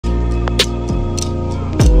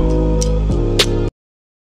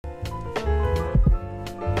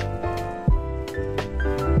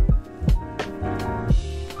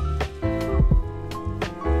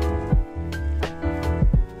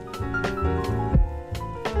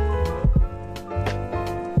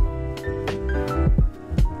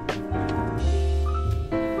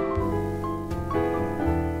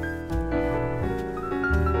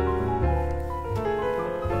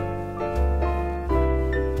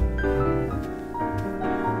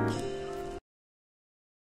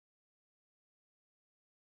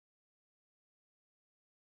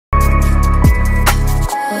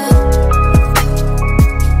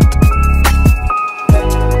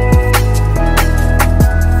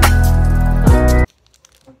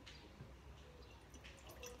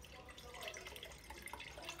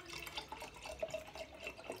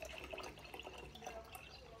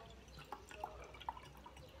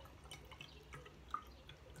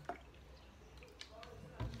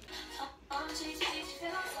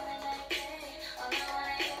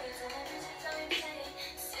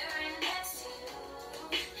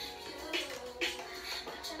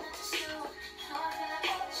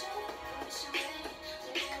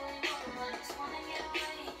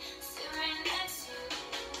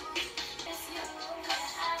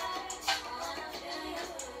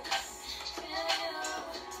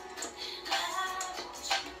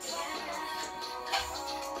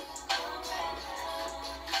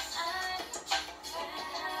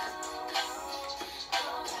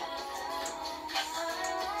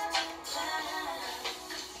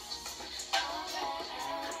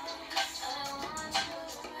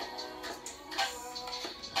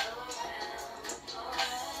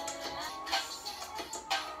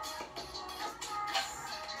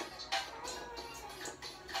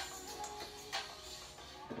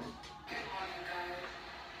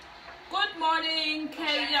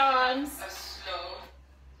a slow,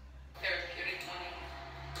 therapeutic morning.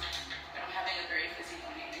 But I'm having a very busy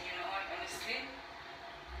morning, and you know what? Honestly,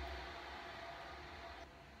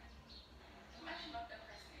 I'm actually not that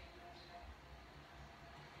procrastinating.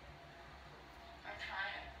 I try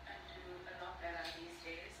and do a lot better these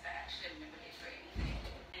days. I actually am never late for anything.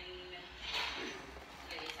 And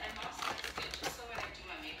late, I mask my skin just so when I do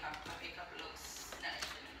my makeup looks nice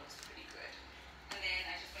and it looks pretty good. And then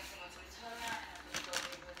I just went to some toner and I'm going to go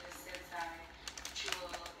in with this Senza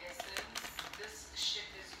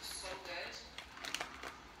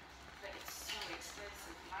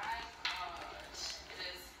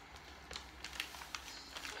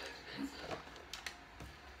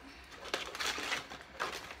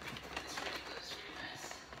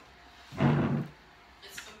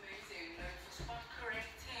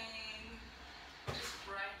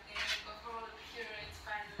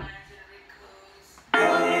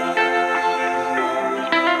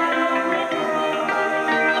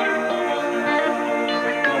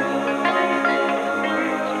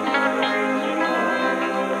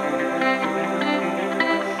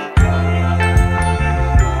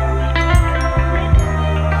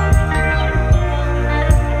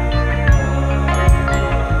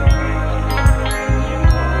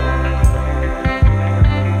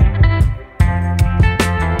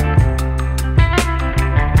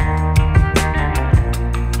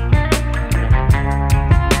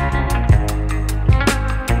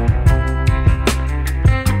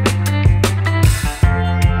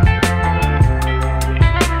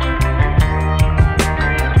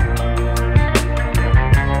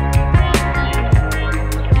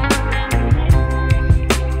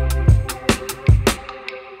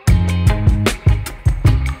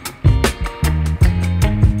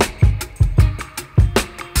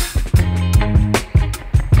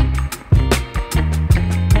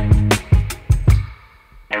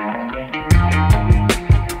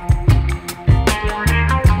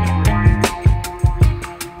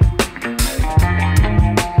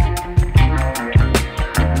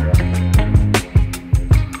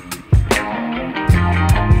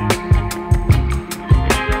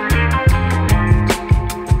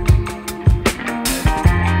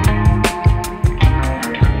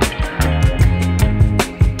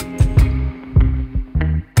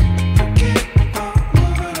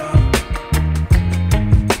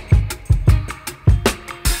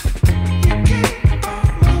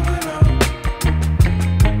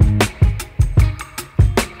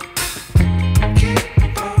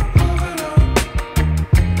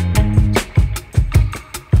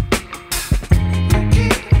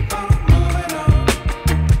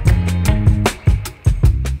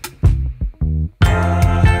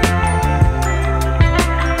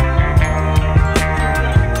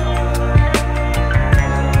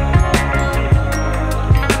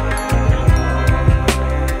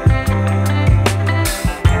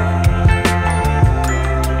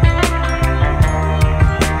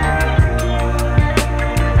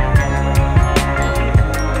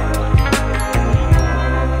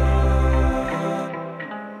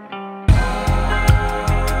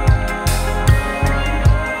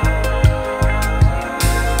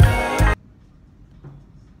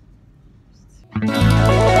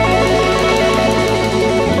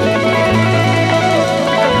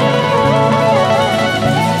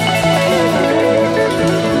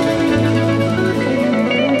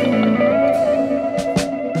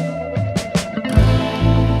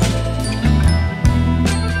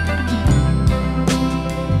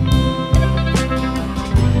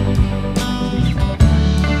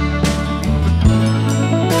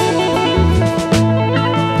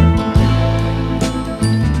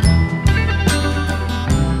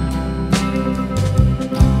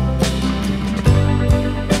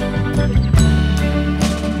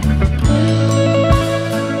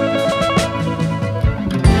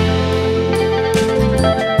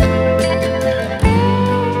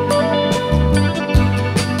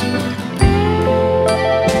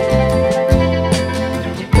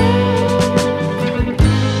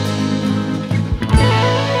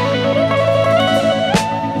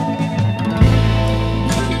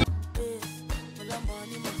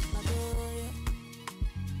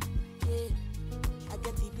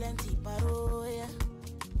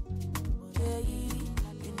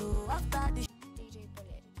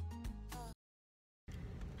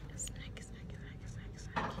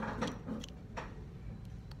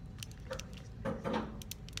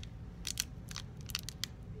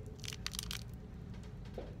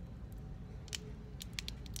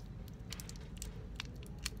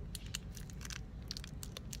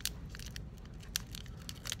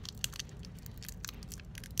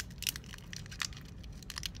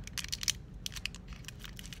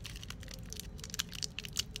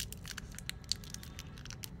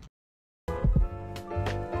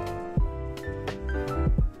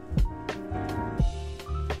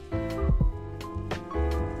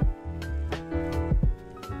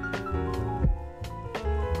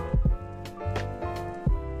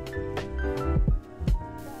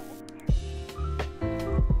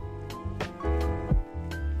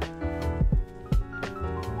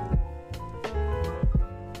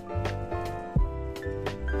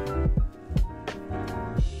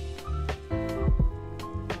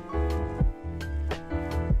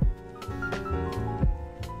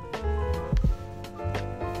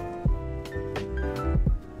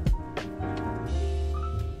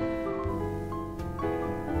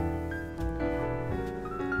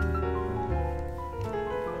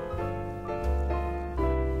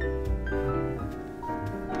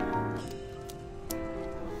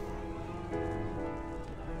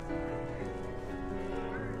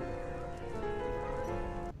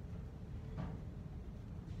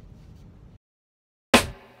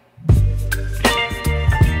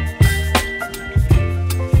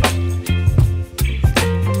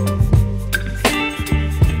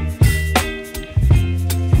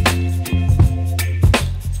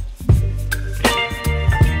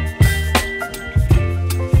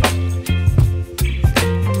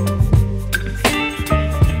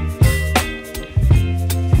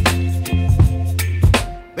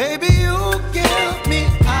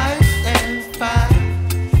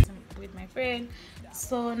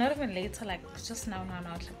So not even later, like just now,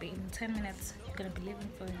 like in 10 minutes, you're gonna be leaving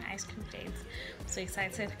for an ice cream date. I'm so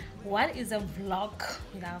excited. What is a vlog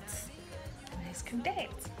without an ice cream date?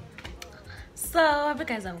 So I hope you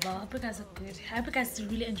guys are well, I hope you guys are good, I hope you guys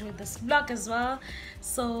really enjoyed this vlog as well.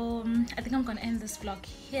 So I think I'm gonna end this vlog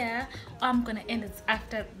here, or I'm gonna end it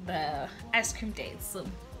after the ice cream date. So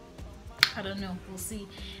I don't know, we'll see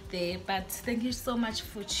there. But thank you so much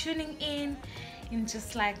for tuning in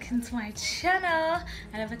just like into my channel.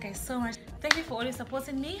 I love you guys so much. Thank you for always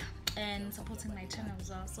supporting me and supporting my channel as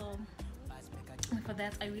well. So and for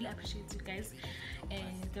that I really appreciate you guys,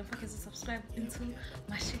 and don't forget to subscribe into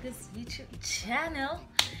my sugar's YouTube channel.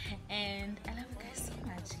 And I love you guys so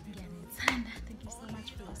much. Thank you so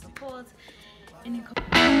much for your support.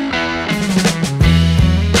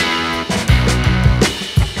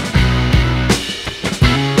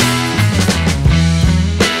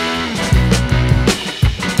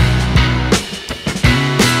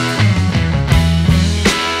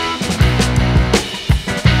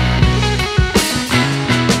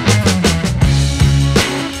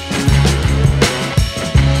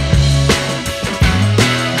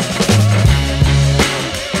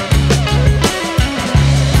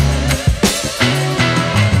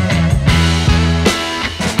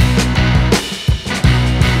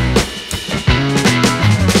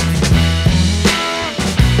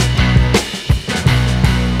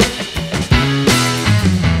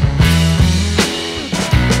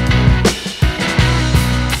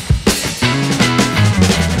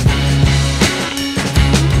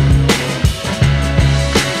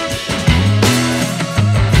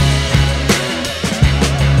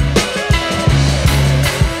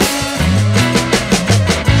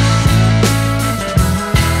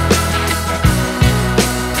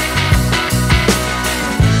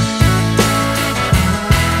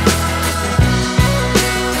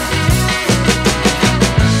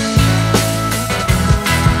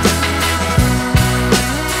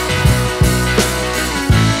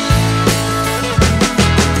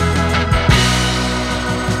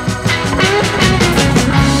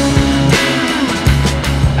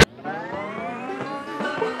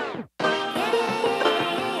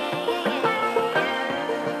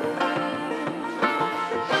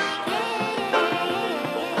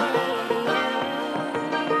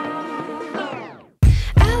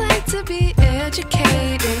 Be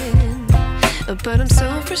educated, but I'm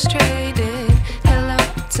so frustrated. Hello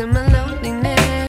to my loneliness.